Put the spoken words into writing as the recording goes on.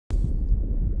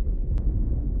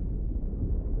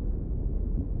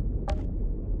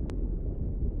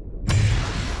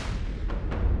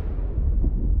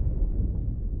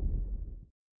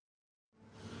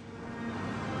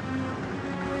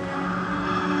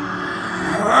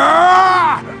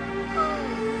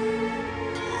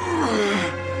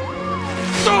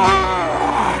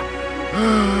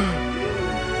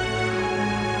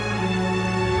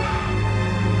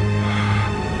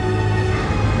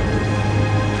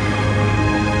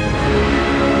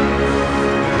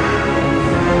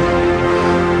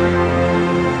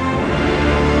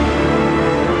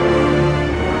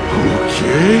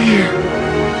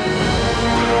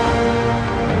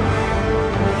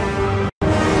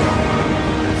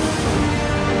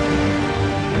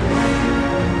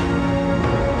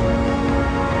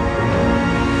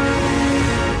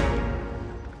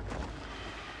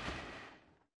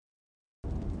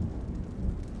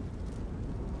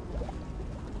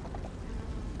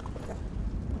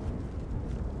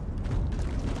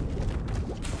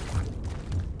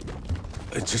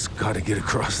just gotta get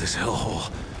across this hellhole.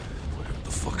 What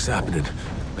the fuck's happening?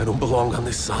 I don't belong on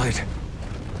this side.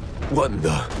 What in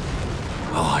the...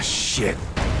 Oh, shit.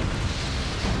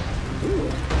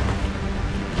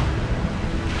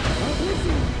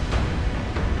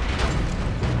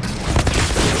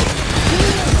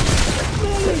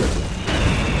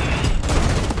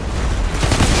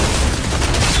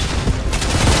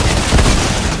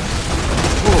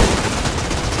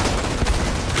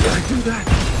 That?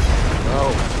 No.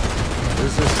 What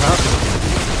is this happening?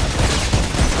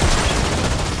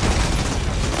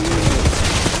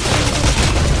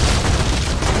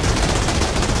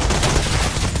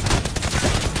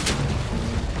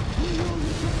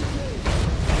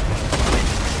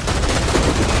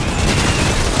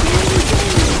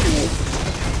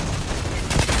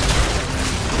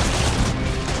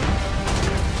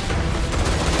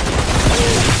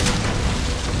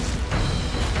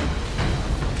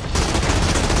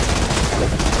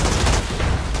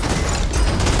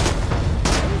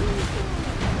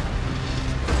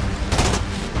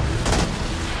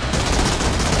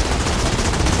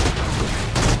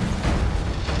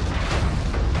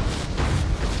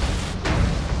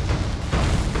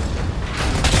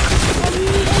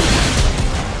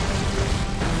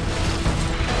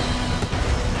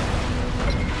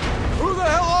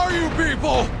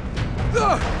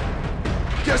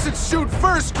 Guess it's shoot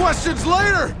first, questions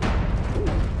later!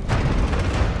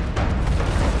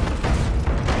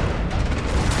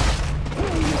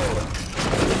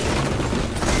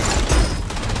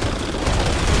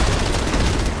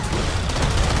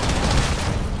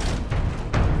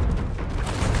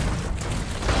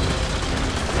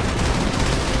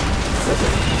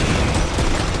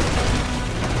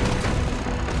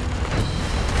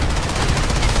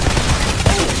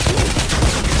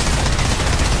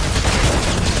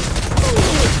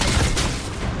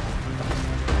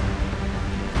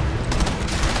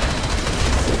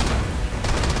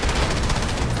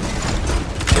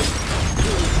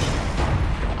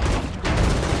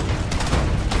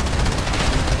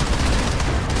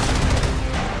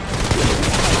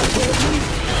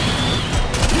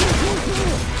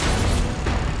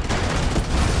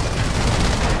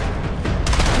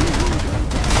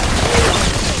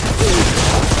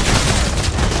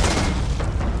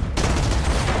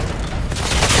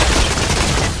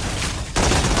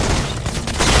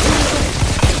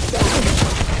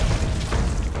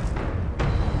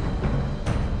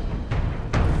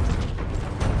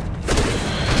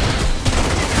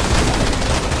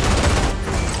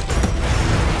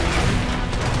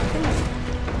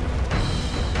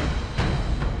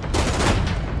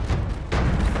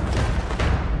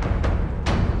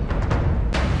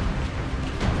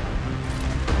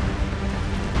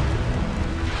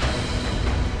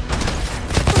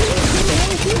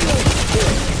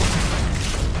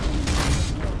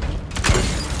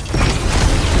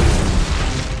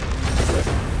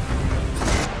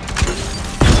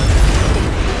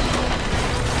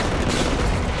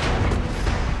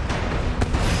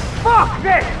 Fuck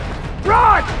this!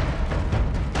 Run!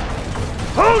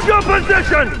 Hold your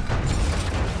position!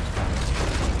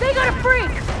 They got a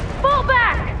freak! Fall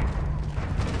back!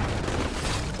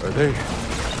 Are they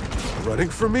running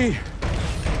for me?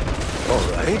 All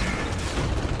right.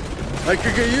 I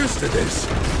could get used to this.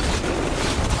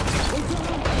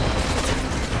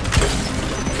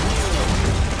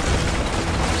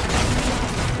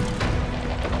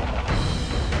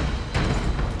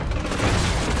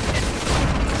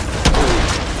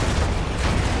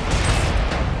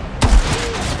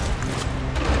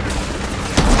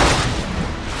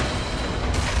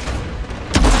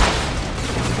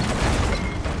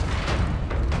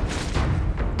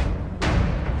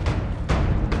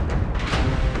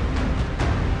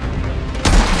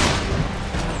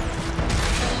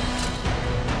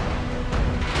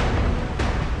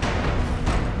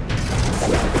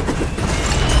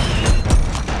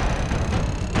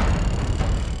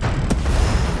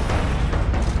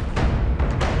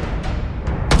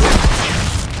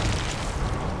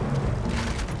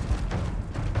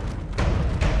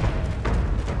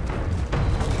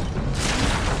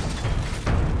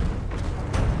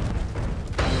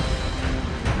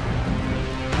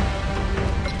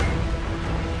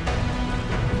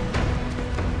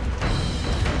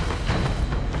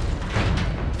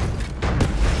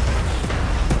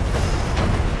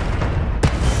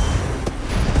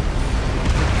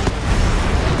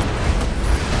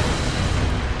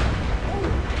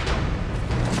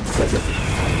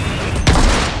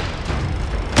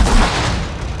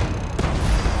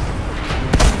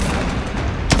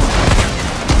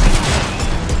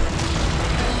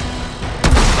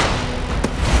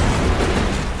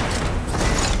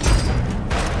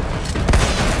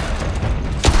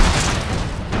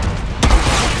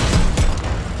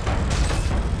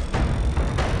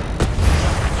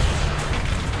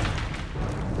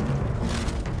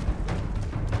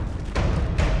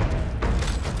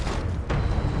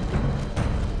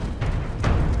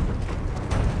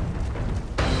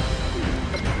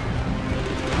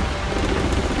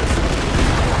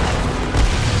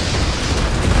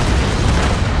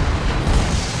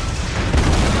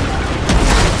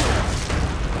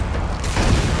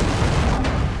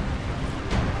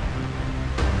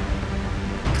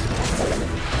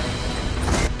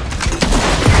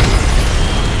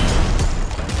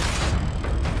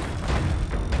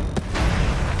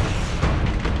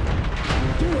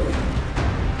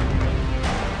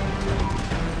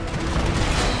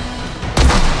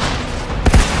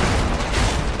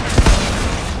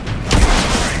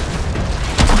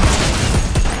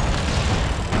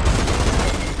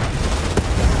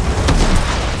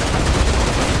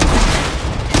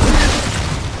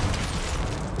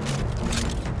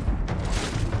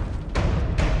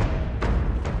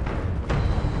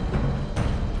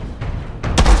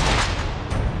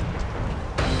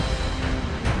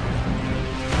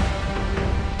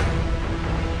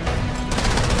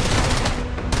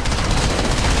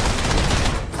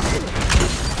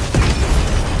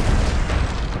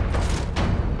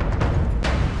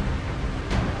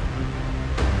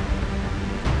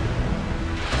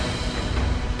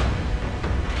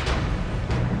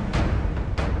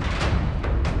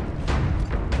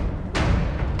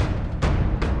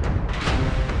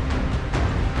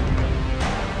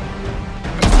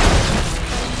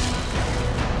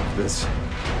 this?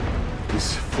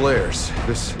 These flares,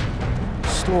 this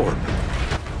storm.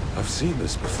 I've seen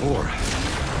this before.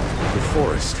 The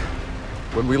forest.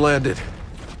 When we landed.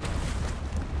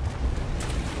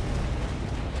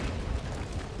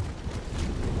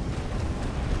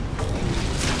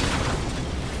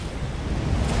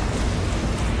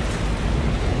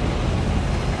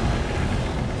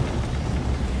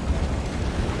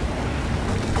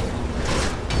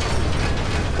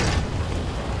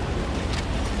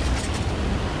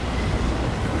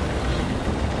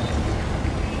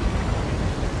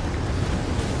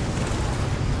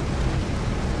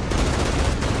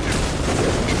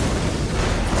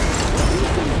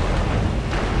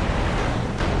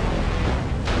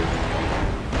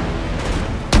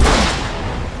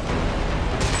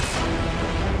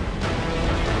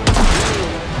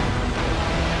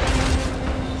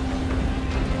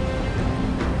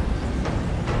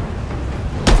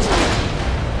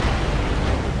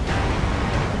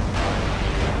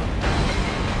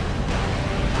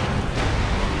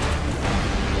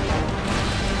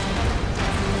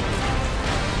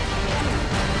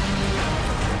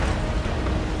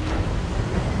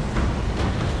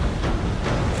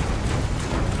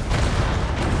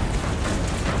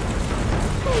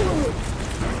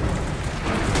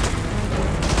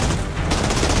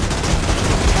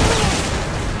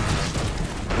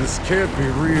 This can't be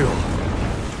real.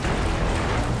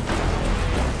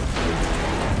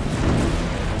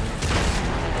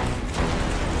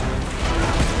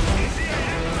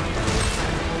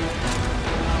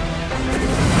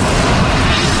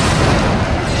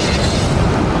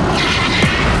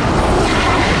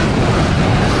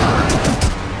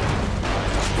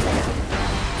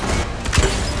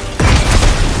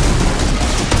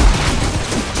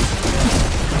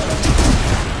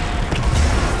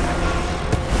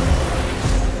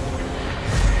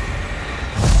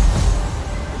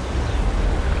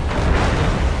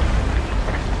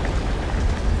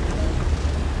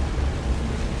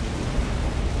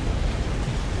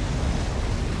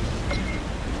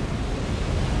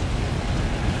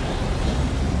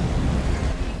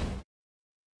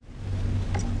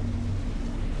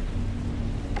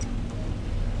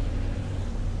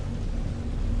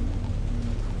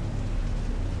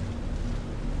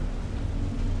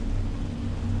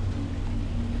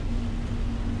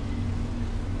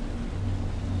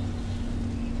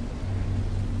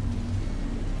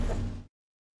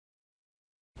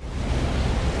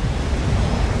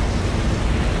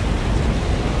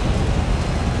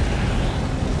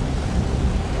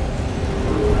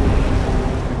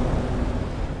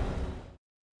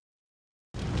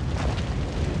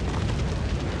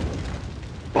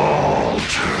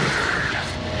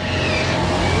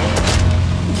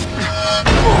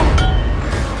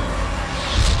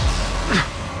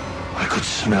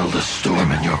 Smell the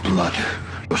storm in your blood,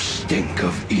 your stink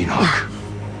of Enoch.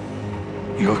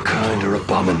 Your kind are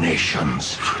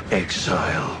abominations,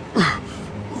 exile.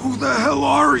 Who the hell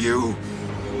are you?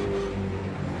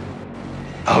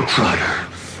 Outrider.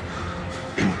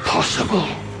 Impossible.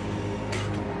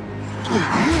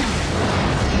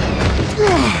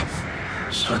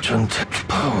 Such untapped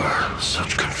power,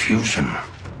 such confusion.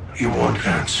 You want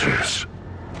answers.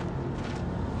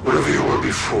 Whatever you were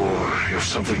before, you're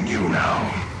something new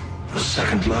now. A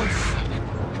second life.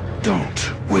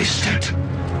 Don't waste it.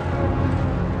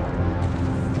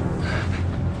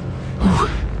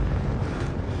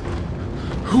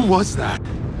 Who was that?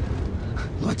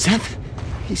 Lord Seth?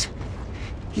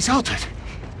 He's altered.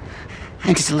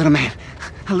 And he's a little man.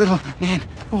 A little man.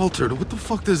 Altered? What the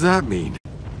fuck does that mean?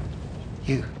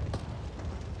 You.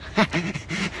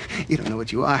 You don't know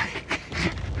what you are.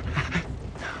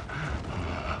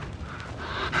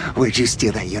 Where'd you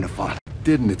steal that uniform?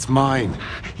 Didn't, it's mine.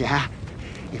 Yeah?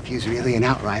 If you's really an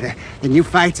outrider, then you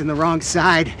fights on the wrong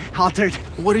side, Altered.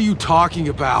 What are you talking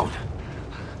about?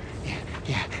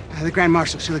 Yeah. The Grand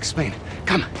Marshal, she'll explain.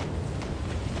 Come.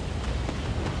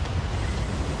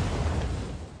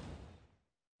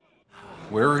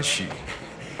 Where is she?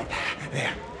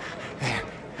 There.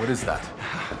 What is that?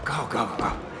 Go.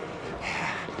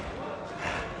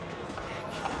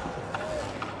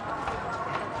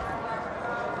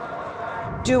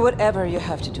 Do whatever you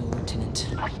have to do, Lieutenant.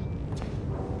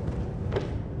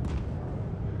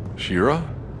 Shira?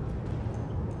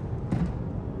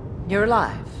 You're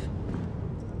alive.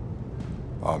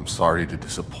 I'm sorry to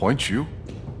disappoint you.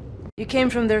 You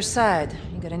came from their side.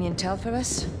 You got any intel for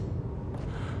us?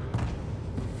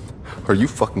 Are you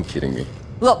fucking kidding me?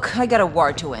 Look, I got a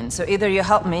war to win, so either you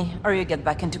help me, or you get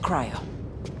back into cryo.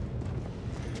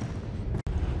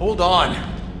 Hold on.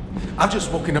 I've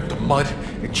just woken up to mud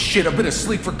and shit. I've been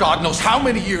asleep for God knows how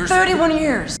many years. 31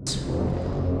 years.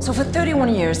 So for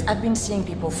 31 years, I've been seeing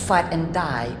people fight and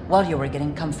die while you were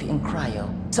getting comfy in cryo.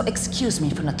 So excuse me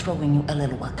for not throwing you a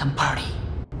little welcome party.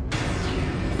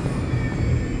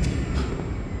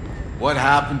 What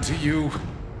happened to you?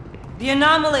 The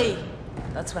anomaly!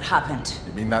 That's what happened.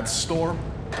 You mean that storm?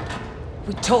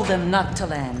 We told them not to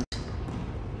land.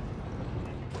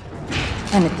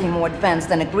 Anything more advanced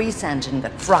than a grease engine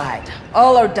got fried.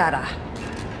 All our data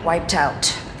wiped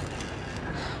out.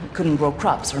 We couldn't grow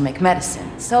crops or make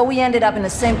medicine, so we ended up in the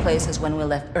same place as when we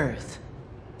left Earth.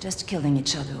 Just killing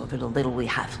each other over the little we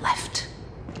have left.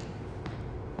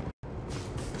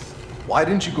 Why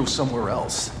didn't you go somewhere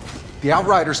else? The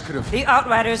Outriders could have... The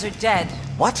Outriders are dead.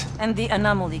 What? And the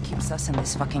anomaly keeps us in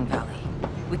this fucking valley.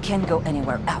 We can't go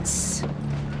anywhere else.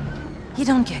 You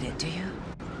don't get it, do you?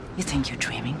 You think you're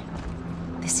dreaming?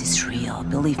 This is real.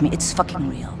 Believe me, it's fucking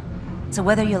real. So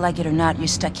whether you like it or not, you're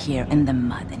stuck here in the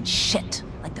mud and shit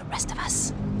like the rest of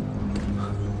us.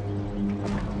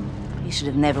 You should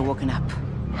have never woken up.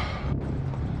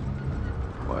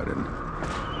 Why didn't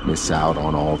miss out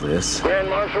on all this? Grand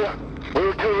Marshal, we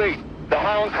were too late. The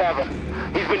Hounds have him.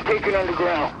 He's been taken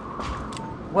underground.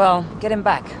 Well, get him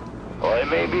back. Well, it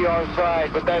may be our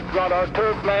side, but that's not our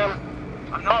turf, man.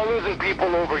 I'm not losing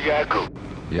people over Yaku.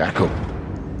 Yakko?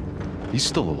 He's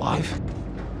still alive?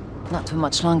 Not too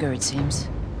much longer, it seems.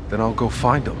 Then I'll go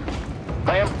find him.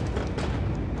 Ma'am?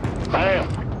 Ma'am?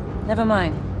 Never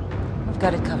mind. We've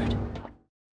got it covered.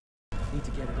 Need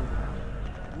to get it over.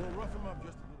 We'll rough him up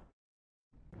just a little.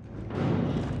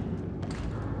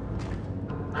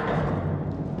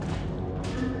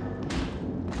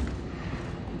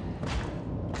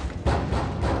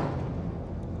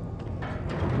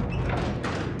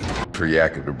 For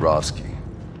Yakov Dubrovsky.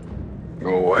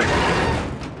 Go away.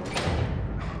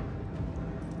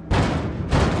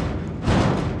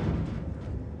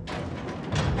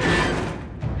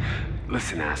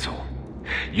 Listen, asshole.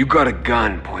 You got a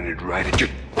gun pointed right at your...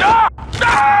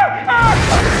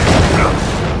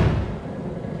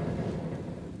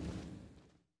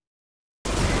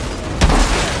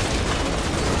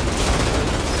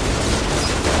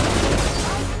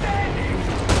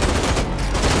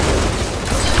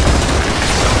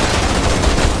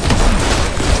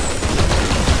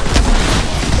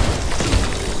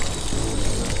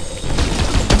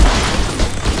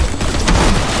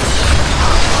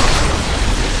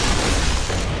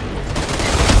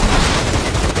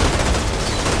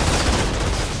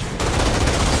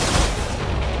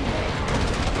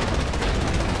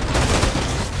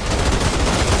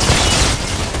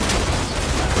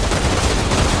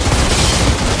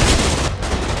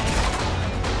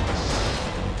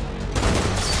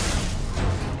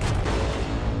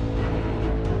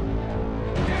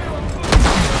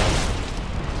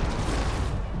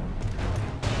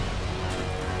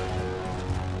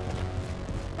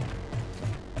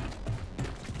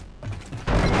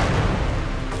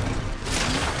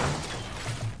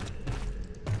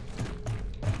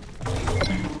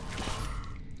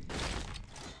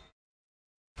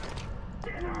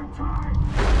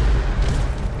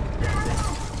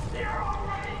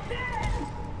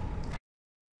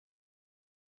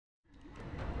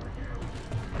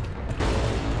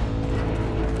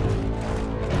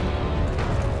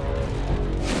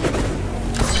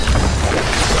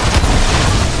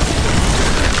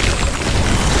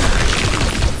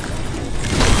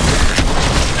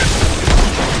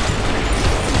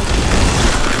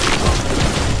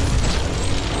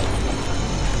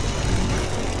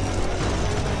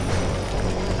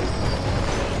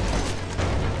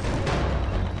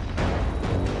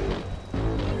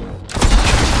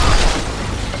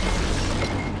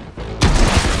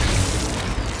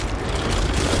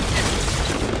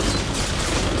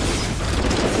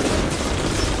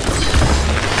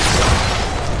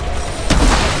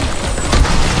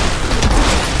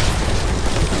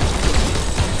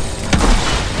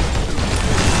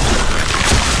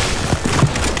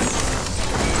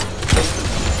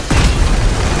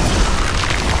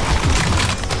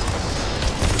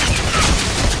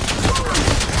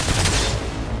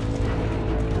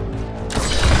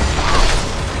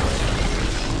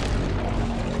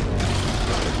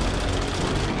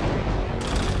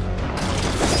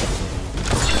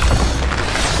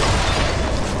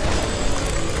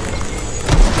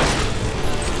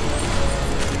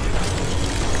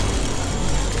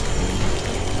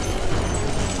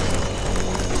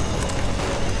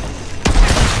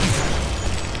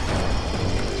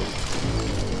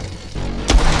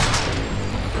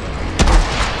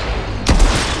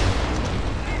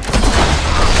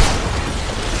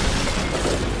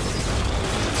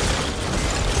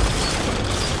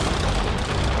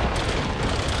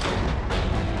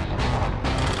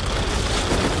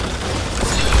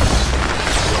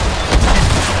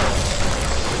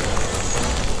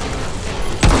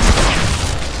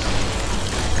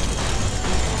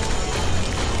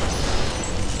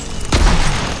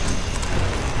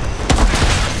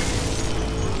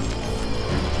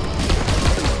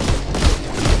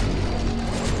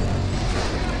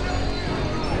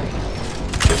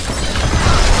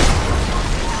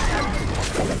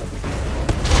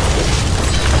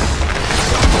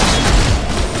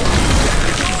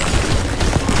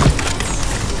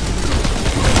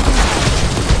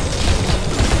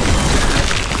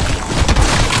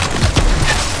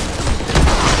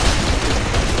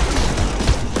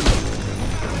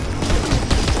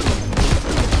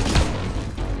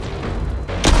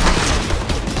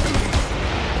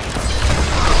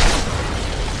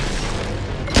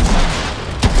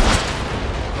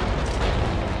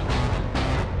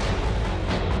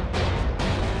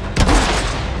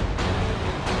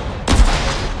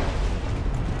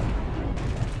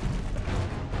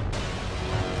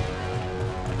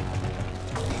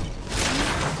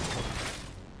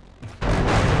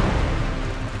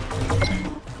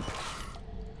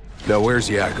 Now where's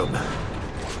Yakum?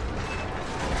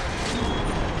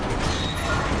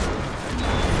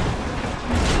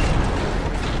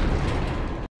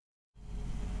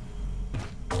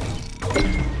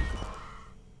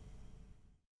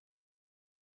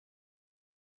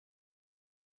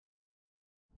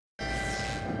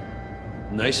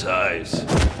 Nice eyes.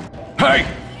 Hey!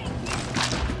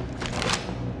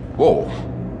 Whoa.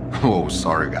 Whoa,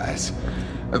 sorry guys.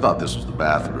 I thought this was the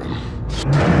bathroom.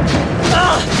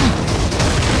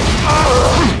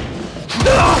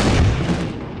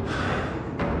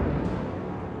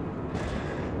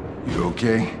 You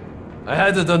okay? I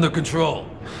had it under control.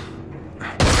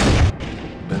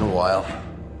 Been a while.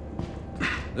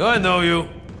 I know you.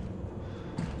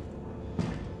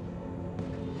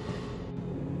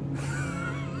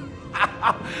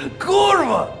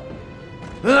 Kurva!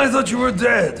 Then I thought you were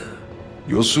dead.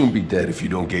 You'll soon be dead if you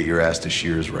don't get your ass to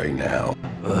Shears right now.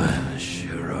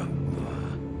 Sure up.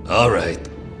 All right.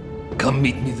 Come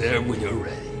meet me there when you're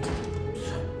ready.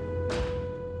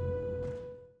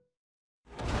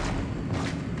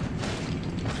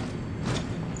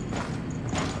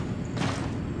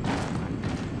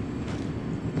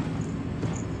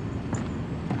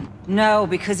 No,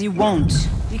 because he won't.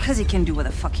 Because he can do what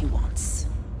the fuck he wants.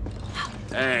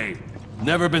 Hey,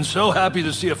 never been so happy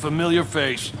to see a familiar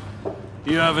face.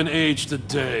 You haven't aged a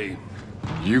day.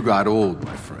 You got old,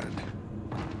 my friend.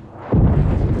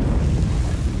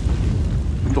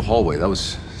 In the hallway, that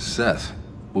was Seth.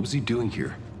 What was he doing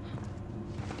here?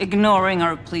 Ignoring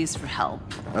our pleas for help.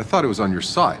 I thought it was on your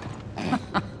side.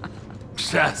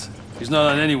 Seth, he's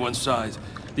not on anyone's side.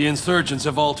 The insurgents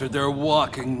have altered their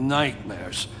walking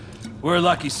nightmares. We're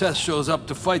lucky Seth shows up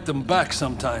to fight them back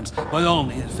sometimes, but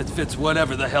only if it fits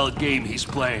whatever the hell game he's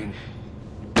playing.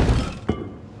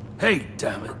 Hey,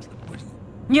 damn it.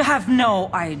 You have no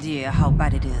idea how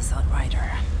bad it is,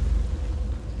 Outrider.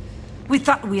 We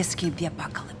thought we escaped the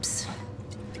apocalypse.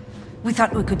 We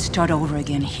thought we could start over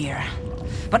again here.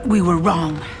 But we were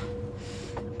wrong.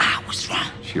 I was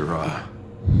wrong. Shira.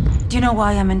 Do you know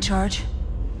why I'm in charge?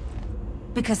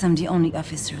 Because I'm the only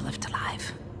officer left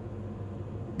alive.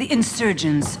 The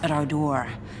insurgents at our door,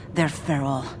 they're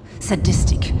feral,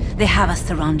 sadistic. They have us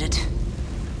surrounded.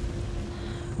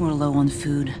 We're low on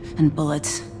food and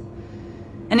bullets.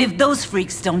 And if those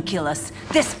freaks don't kill us,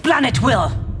 this planet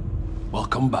will!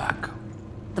 Welcome back.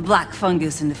 The black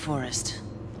fungus in the forest.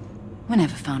 We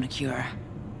never found a cure.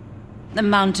 The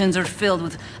mountains are filled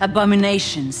with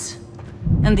abominations.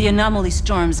 And the anomaly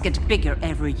storms get bigger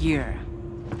every year.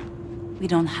 We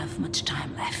don't have much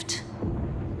time left.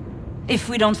 If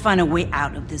we don't find a way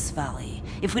out of this valley,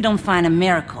 if we don't find a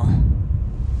miracle,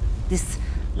 this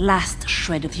last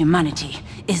shred of humanity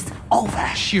is over.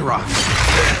 Shira.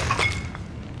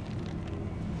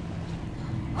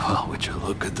 Well, would you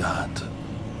look at that?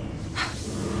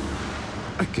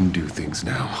 I can do things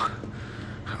now.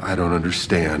 I don't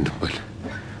understand, but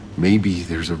maybe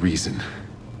there's a reason.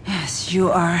 Yes, you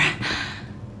are.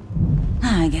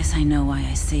 I guess I know why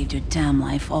I saved your damn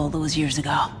life all those years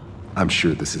ago. I'm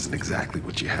sure this isn't exactly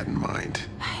what you had in mind.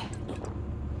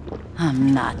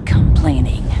 I'm not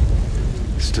complaining.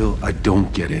 Still, I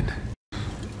don't get it.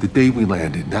 The day we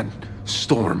landed, that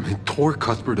storm, it tore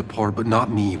Cuthbert apart, but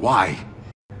not me. Why?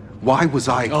 Why was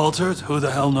I... Altered? Who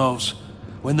the hell knows?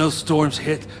 When those storms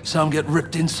hit, some get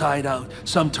ripped inside out,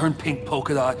 some turn pink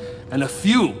polka dot, and a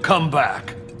few come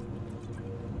back.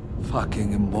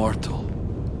 Fucking immortal.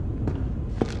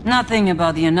 Nothing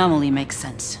about the anomaly makes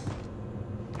sense.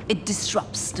 It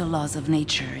disrupts the laws of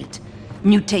nature. It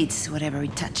mutates whatever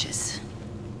it touches.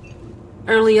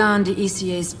 Early on, the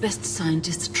ECA's best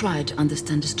scientists tried to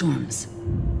understand the storms,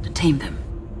 to tame them.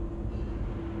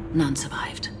 None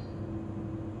survived.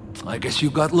 I guess you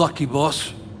got lucky,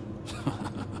 boss.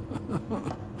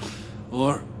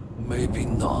 Or maybe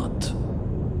not.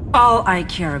 All I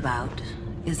care about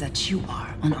is that you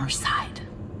are on our side.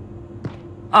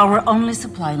 Our only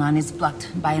supply line is blocked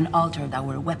by an altar that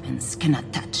our weapons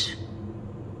cannot touch.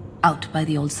 Out by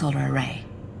the old solar array.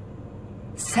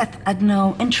 Seth had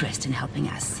no interest in helping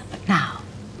us, but now,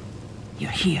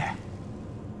 you're here.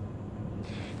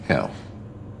 Hell,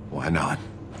 why not?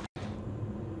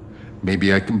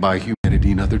 Maybe I can buy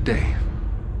humanity another day.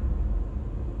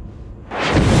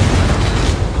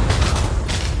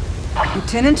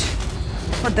 Lieutenant?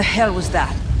 What the hell was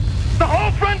that? The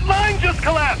whole front line just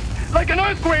collapsed! Like an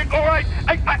earthquake, all right?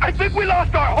 I think we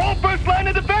lost our whole first line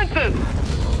of defenses!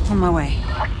 On my way.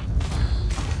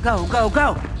 Go, go,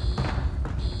 go!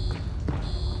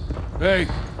 Hey,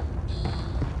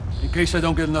 in case I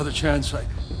don't get another chance,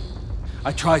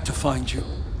 I tried to find you.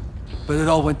 But it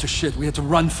all went to shit. We had to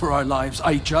run for our lives.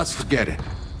 I just... Forget it.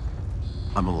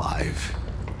 I'm alive.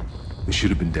 They should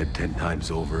have been dead 10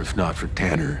 times over, if not for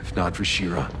Tanner, if not for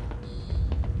Shira.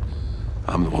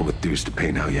 I'm the one with dues to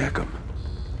pay now, Yakum.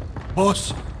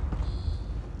 Boss,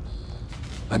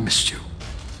 I missed you.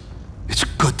 It's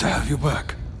good to have you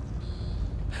back.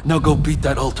 Now go beat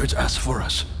that Altered's ass for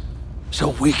us, so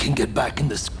we can get back in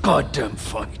this goddamn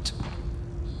fight.